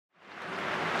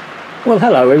Well,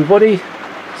 hello everybody.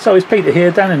 So it's Peter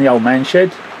here down in the old man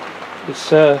shed. It's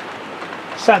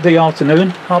Saturday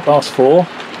afternoon, 4:30.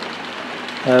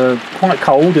 Quite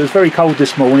cold. It was very cold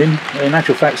this morning. In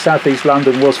actual fact, southeast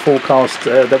London was forecast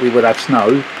that we would have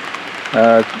snow.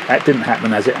 That didn't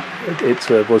happen, as it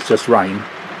was just rain,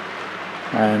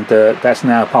 and that's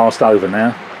now passed over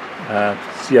now.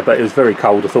 Yeah, but it was very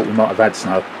cold. I thought we might have had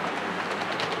snow,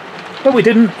 but we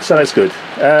didn't, so that's good.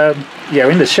 Yeah,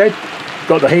 in the shed,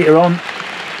 got the heater on.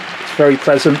 It's very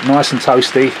pleasant, nice and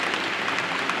toasty.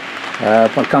 I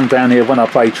come down here when I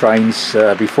play trains,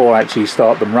 before I actually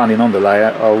start them running on the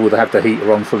layout. I would have the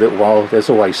heater on for a little while. There's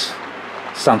always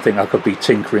something I could be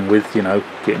tinkering with, you know,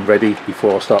 getting ready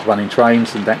before I start running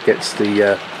trains, and that gets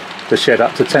the shed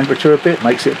up to temperature a bit,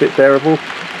 makes it a bit bearable,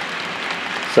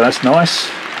 so that's nice.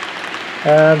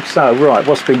 So right,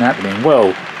 what's been happening?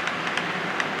 Well,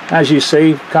 as you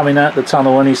see, coming out the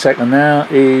tunnel any second now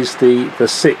is the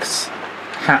 6th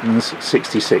Hattons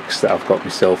 66 that I've got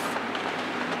myself,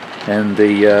 and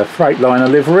the Freightliner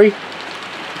livery,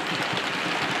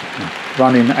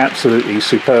 running absolutely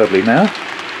superbly now.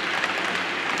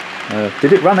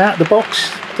 Did it run out of the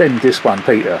box? Then this one,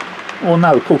 Peter? Oh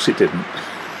no, of course it didn't.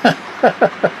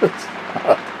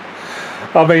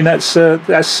 I mean, that's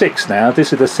 6 now.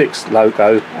 This is the 6th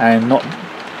loco, and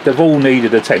they've all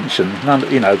needed attention. None of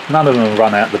them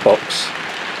run out the box.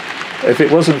 If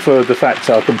it wasn't for the fact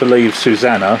I can believe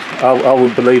Susanna, I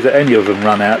wouldn't believe that any of them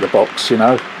run out the box, you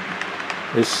know.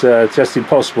 It's just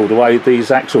impossible the way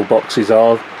these actual boxes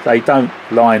are. They don't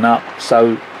line up,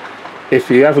 so if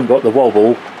you haven't got the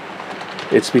wobble,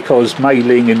 it's because Mei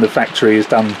Ling in the factory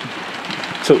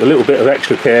took a little bit of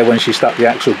extra care when she stuck the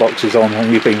actual boxes on,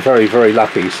 and you've been very, very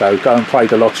lucky. So go and play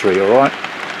the lottery, alright?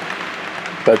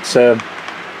 But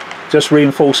just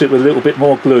reinforce it with a little bit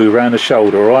more glue around the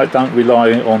shoulder, alright? Don't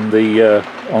rely on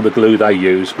the glue they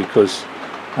use, because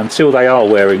until they are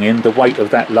wearing in, the weight of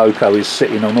that loco is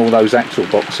sitting on all those axle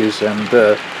boxes, and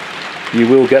you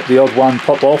will get the odd one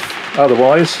pop off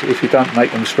otherwise if you don't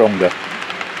make them stronger.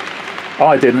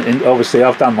 I didn't, obviously.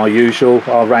 I've done my usual.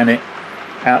 I ran it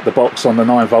out the box on the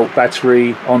 9-volt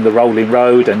battery on the rolling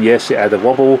road, and yes, it had a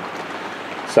wobble,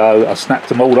 so I snapped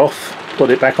them all off, put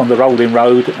it back on the rolling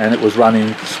road, and it was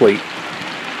running sweet.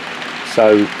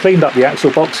 So cleaned up the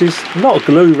axle boxes. A lot of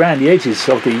glue around the edges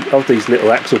of these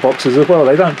little axle boxes as well.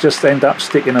 They don't just end up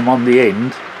sticking them on the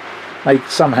end. They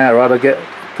somehow or other get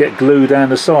glue down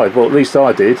the side. Well, at least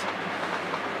I did,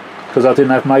 because I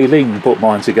didn't have Mei Ling put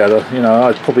mine together. You know,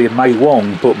 I'd probably have Mei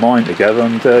Wong put mine together,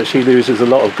 and she loses a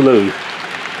lot of glue.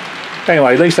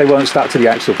 Anyway, at least they weren't stuck to the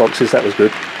axle boxes. That was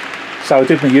good. So I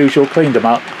did my usual, cleaned them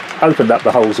up, opened up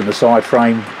the holes in the side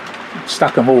frame,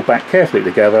 stuck them all back carefully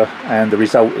together, and the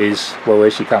result is, well,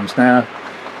 here she comes now,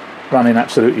 running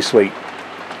absolutely sweet.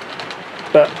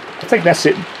 But I think that's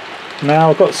it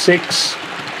now. I've got 6.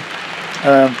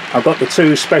 I've got the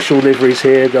 2 special liveries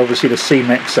here, obviously the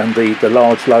C-Mex and the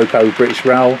large loco British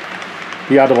Rail.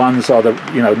 The other ones are the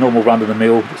normal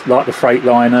run-of-the-mill, like the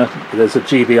Freightliner. There's a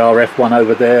GBRF one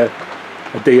over there,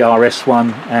 a DRS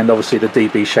one, and obviously the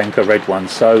DB Schenker red one.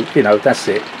 So that's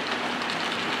it.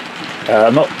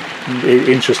 I'm not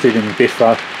interested in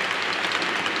Biffa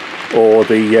or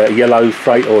the yellow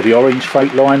freight or the orange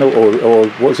Freightliner or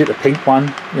what is it, the pink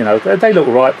one. They look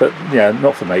right, but yeah,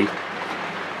 not for me.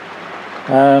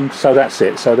 So that's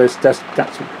it. So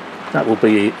that will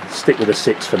be stick with a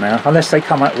 6 for now, unless they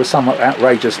come out with some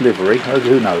outrageous livery.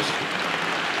 Who knows?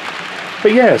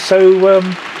 But yeah, so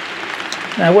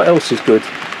now what else is good?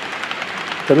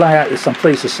 The layout, I'm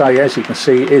pleased to say, as you can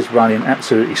see, is running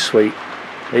absolutely sweet.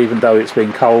 Even though it's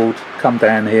been cold, come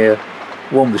down here,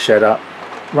 warm the shed up,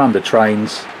 run the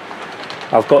trains.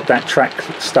 I've got that track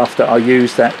stuff that I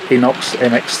used, that Inox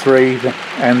MX3,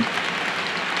 and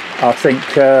I think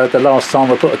the last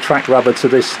time I put a track rubber to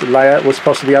this layout was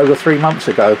possibly over 3 months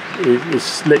ago.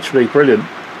 It's literally brilliant.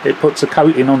 It puts a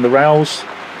coating on the rails,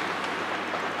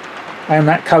 and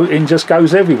that coating just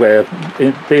goes everywhere,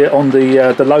 be it on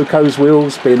the loco's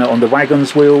wheels, be it on the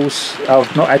wagon's wheels.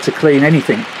 I've not had to clean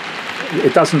anything.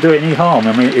 It doesn't do it any harm.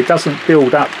 I mean, it doesn't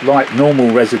build up like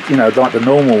normal residue, like the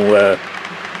normal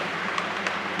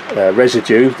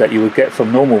residue that you would get from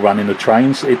normal running of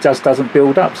trains. It just doesn't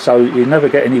build up, so you never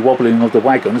get any wobbling of the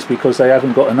wagons, because they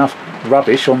haven't got enough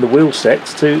rubbish on the wheel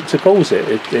sets to cause it.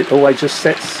 It always just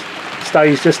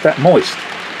stays just that moist.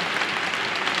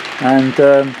 And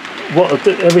what I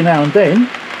do every now and then,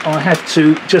 I have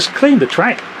to just clean the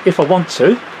track if I want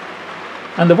to.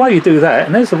 And the way you do that,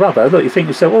 and there's the rubber, look, you think to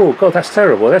yourself, oh god, that's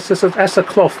terrible. That's a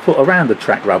cloth put around the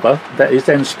track rubber that is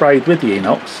then sprayed with the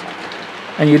Inox.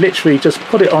 and you literally just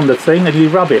put it on the thing and you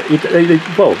rub it.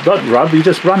 Well, don't rub, you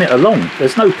just run it along.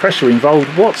 There's no pressure involved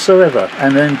whatsoever,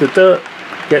 and then the dirt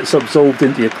gets absorbed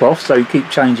into your cloth, so you keep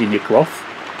changing your cloth.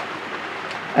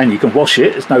 And you can wash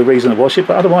it, there's no reason to wash it,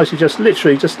 but otherwise you just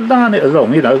literally just run it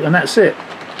along, you know, and that's it.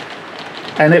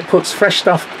 And it puts fresh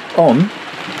stuff on.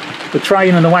 The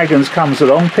train and the wagons comes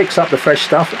along, picks up the fresh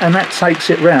stuff, and that takes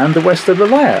it round the rest of the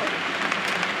layout.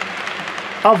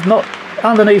 I've not,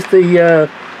 underneath the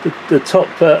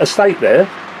top estate there,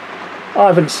 I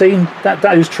haven't seen,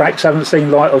 those tracks haven't seen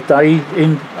light of day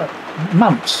in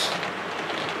months.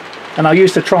 And I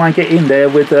used to try and get in there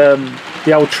with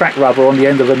the old track rubber on the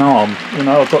end of an arm. You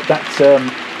know, I've got that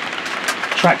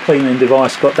track cleaning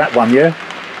device, got that one, yeah.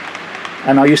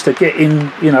 And I used to get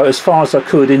in, you know, as far as I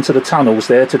could into the tunnels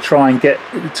there to try and get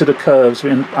to the curves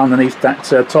underneath that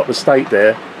top estate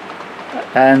there.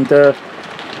 And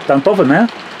don't bother now.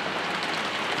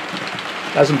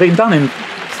 Hasn't been done in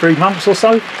 3 months or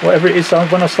so, whatever it is.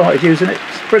 When I started using it,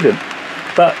 it's brilliant.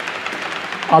 But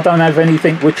I don't have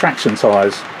anything with traction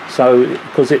tyres. So,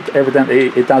 because evidently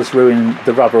it does ruin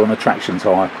the rubber on a traction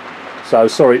tyre. So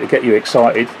sorry to get you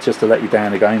excited, just to let you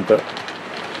down again, but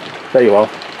there you are.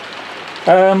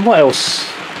 What else?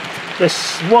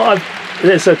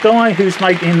 There's a guy who's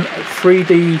making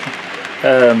 3D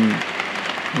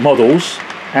models,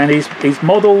 and he's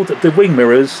modelled the wing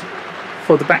mirrors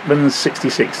for the Bachmann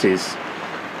 66s,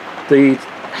 the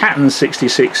Hatton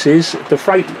 66s, the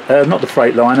freight, not the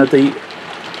Freightliner,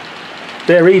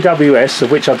 their EWS,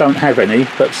 of which I don't have any,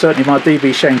 but certainly my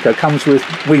DB Schenker comes with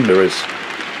wing mirrors.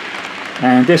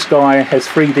 And this guy has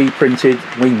 3D printed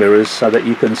wing mirrors so that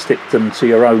you can stick them to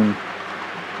your own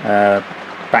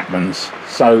Bachmanns.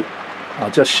 So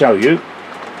I'll just show you.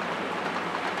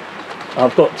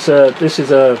 I've got this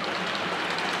is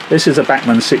a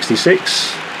Bachmann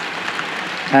 66,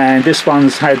 and this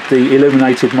one's had the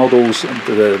illuminated models,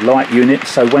 the light unit.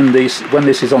 So when this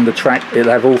is on the track,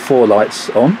 it'll have all 4 lights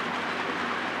on.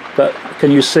 But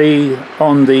can you see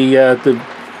on the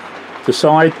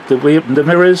side the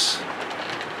mirrors?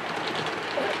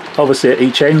 Obviously at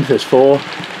each end there's 4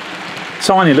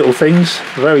 tiny little things,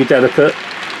 very delicate.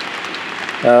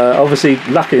 Obviously,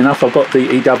 lucky enough, I've got the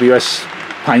EWS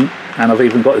paint, and I've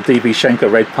even got the DB Schenker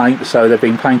red paint, so they've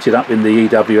been painted up in the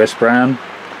EWS brown.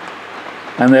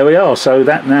 And there we are. So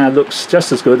that now looks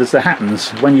just as good as the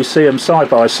Hattons. When you see them side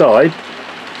by side,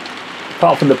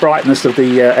 apart from the brightness of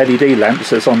the LED lamps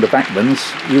that's on the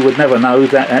Bachmanns, you would never know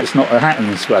that that's not a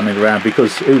Hattons running around,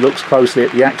 because who looks closely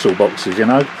at the axle boxes, you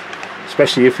know?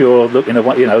 Especially if you're looking at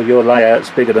what, you know, your layout's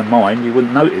bigger than mine, you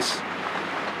wouldn't notice.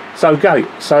 So great.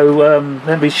 So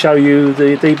let me show you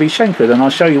the DB Schenker, and I'll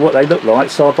show you what they look like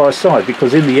side by side,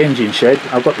 because in the engine shed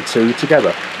I've got the 2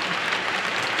 together.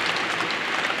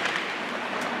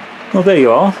 Well, there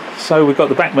you are. So we've got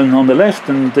the Bachmann on the left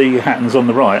and the Hattons on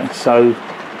the right. So,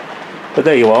 but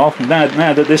there you are.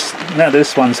 Now that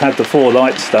this one's had the 4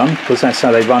 lights done, because that's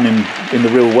how they run in the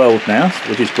real world now,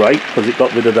 which is great, because it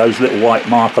got rid of those little white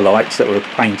marker lights that were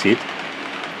painted.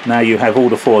 Now you have all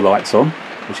the 4 lights on,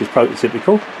 which is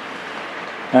prototypical.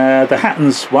 The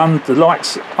Hattons one, the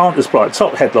lights aren't as bright.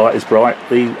 Top headlight is bright.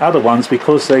 The other ones,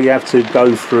 because they have to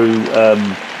go through,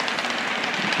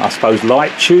 I suppose,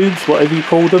 light tubes, whatever you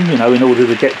call them, you know, in order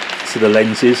to get to the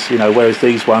lenses, you know, whereas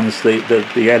these ones, the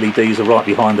LEDs are right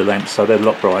behind the lamps, so they're a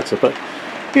lot brighter. But,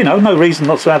 you know, no reason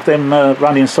not to have them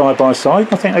running side by side.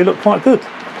 I think they look quite good.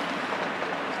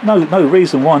 No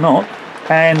reason why not.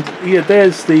 And yeah,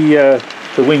 there's the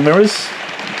wing mirrors.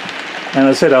 And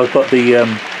as I said, I've got the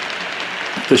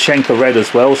Schenker red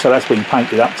as well, so that's been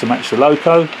painted up to match the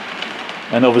loco.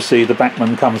 And obviously the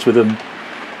Bachmann comes with them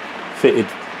fitted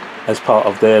as part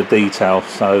of their detail.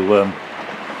 So,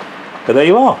 but there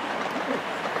you are.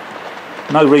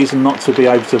 No reason not to be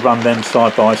able to run them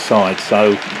side by side.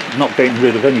 So, not getting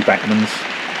rid of any Bachmanns,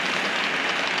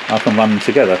 I can run them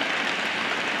together.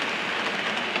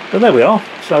 But there we are.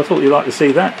 So I thought you'd like to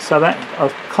see that. So that, I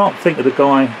can't think of the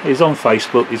guy. He's on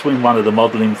Facebook. He's in one of the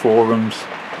modelling forums,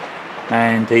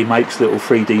 and he makes little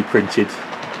 3D printed,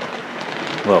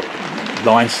 well,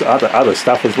 lines, other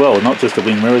stuff as well, not just the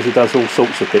wing mirrors. He does all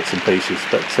sorts of bits and pieces.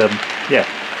 But yeah,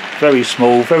 very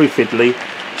small, very fiddly,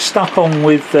 stuck on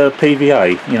with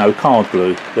PVA, you know, card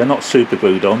glue. They're not super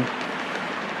glued on.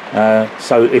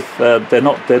 So if they're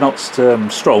not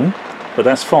strong, but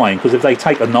that's fine, because if they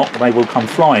take a knock, they will come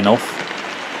flying off.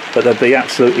 But there'll be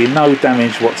absolutely no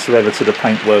damage whatsoever to the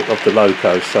paintwork of the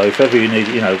loco. So if ever you need,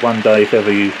 you know, one day, if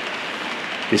ever you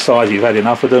decide you've had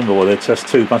enough of them, or they're just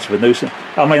too much of a nuisance,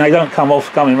 I mean, they don't come off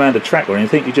coming around the track or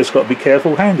anything. You just got to be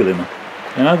careful handling them,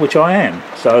 you know, which I am.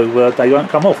 So they won't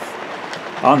come off.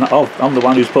 I'm the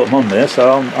one who's put them on there,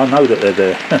 so I know that they're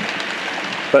there.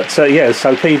 But yeah,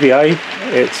 so PVA,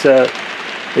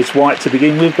 it's white to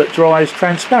begin with, but dries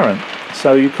transparent,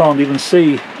 so you can't even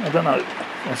see. I don't know.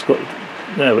 That's got.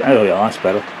 There we are. That's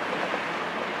better.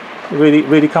 It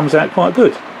really comes out quite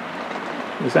good.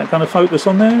 Is that kind of focus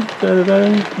on there?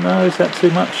 No, is that too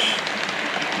much?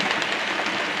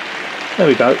 There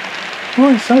we go.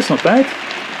 Right, so that's not bad.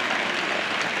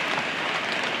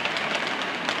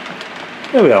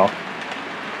 There we are.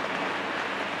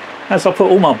 As I put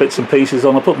all my bits and pieces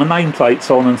on, I put my nameplates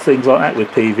on and things like that with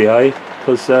PVA,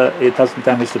 because it doesn't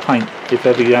damage the paint if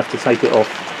ever you have to take it off.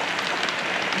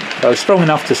 So it's strong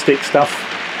enough to stick stuff,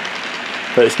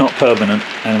 but it's not permanent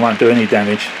and it won't do any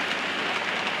damage.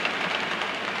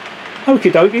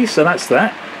 Okie dokie, so that's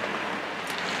that.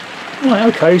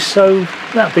 Right, okay, so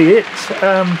that'll be it.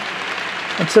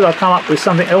 Until I come up with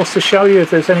something else to show you,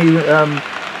 if there's any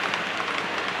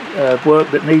work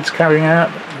that needs carrying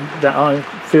out that I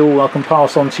feel I can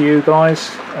pass on to you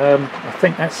guys, I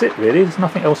think that's it really. There's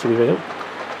nothing else to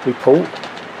report.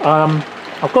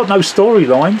 I've got no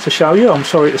storyline to show you, I'm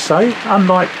sorry to say.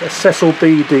 Unlike Cecil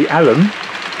B. DeAllen,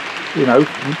 you know,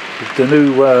 the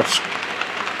new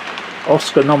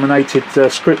Oscar nominated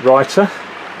script writer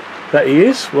that he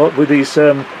is, what with his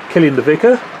Killing the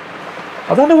Vicar.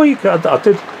 I don't know where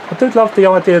I did love the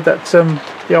idea that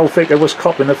the old vicar was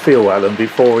copping a Phil Allen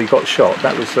before he got shot.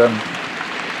 That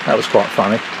was quite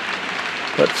funny.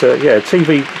 But yeah,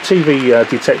 TV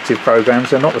detective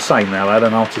programs are not the same now,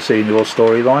 Alan, after seeing your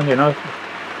storyline. You know,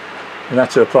 you have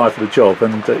to apply for the job,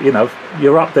 and you know,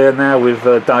 you're up there now with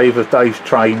Dave of Dave's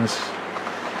Trains.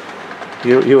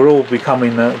 You're all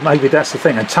becoming, maybe that's the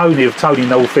thing, and Tony of Tony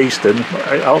Northeastern.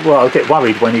 I'll get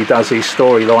worried when he does his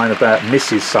storyline about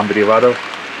Mrs. somebody or other.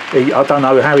 I don't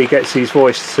know how he gets his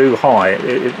voice too high.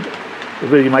 It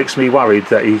really makes me worried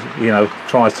that he, you know,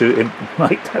 tries to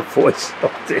make that voice.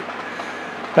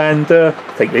 And I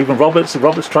think even Robert's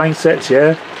train sets,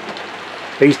 yeah,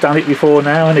 he's done it before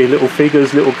now, and little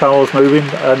figures, little cars moving.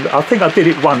 And I think I did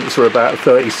it once for about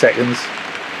 30 seconds.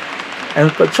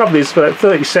 But the trouble is, for that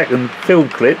 30-second film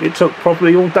clip, it took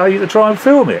probably all day to try and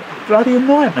film it. Bloody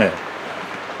nightmare.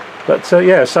 But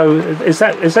yeah, so is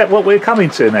that what we're coming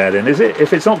to now then? Is it?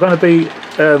 If it's not going to be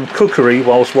cookery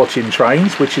whilst watching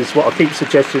trains, which is what I keep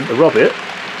suggesting to Robert,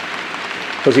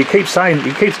 because he keeps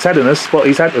telling us what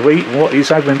he's had to eat and what he's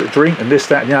having to drink and this,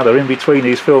 that and the other in between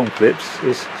these film clips.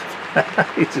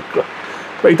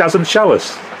 But he doesn't show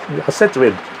us. I said to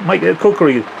him, make it a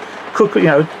cookery, you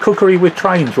know, cookery with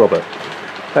trains, Robert.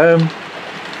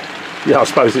 Yeah, I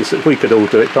suppose we could all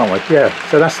do it, can't we? Yeah.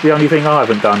 So that's the only thing I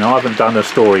haven't done. I haven't done a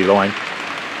storyline.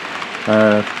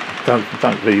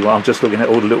 Don't really. I'm just looking at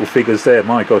all the little figures there.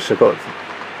 My gosh, I've got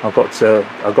to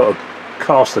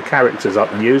cast the characters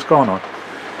up and use, can't I?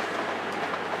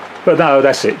 But no,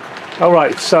 that's it. All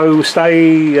right. So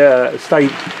stay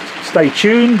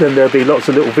tuned, and there'll be lots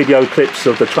of little video clips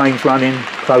of the trains running,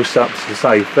 close-ups. To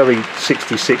say, very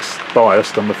 66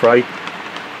 biased, I'm afraid.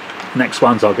 Next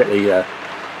ones, I'll get the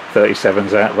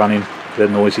 37s out running, the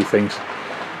noisy things.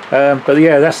 But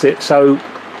yeah, that's it. So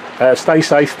stay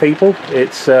safe, people.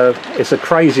 It's a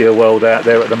crazier world out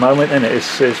there at the moment, and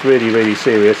it's really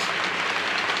serious.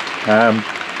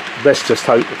 Let's just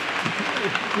hope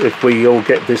if we all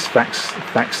get this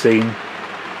vaccine,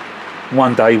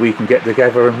 one day we can get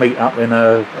together and meet up in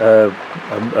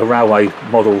a railway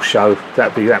model show.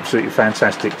 That'd be absolutely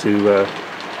fantastic to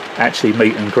actually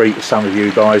meet and greet some of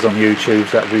you guys on YouTube.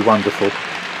 That'd be wonderful.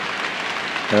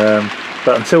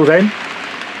 But until then,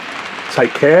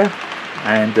 take care,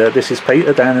 and this is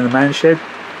Peter down in the man shed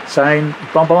saying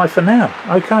bye bye for now.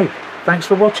 Okay, thanks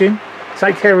for watching.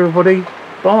 Take care, everybody.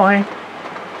 Bye.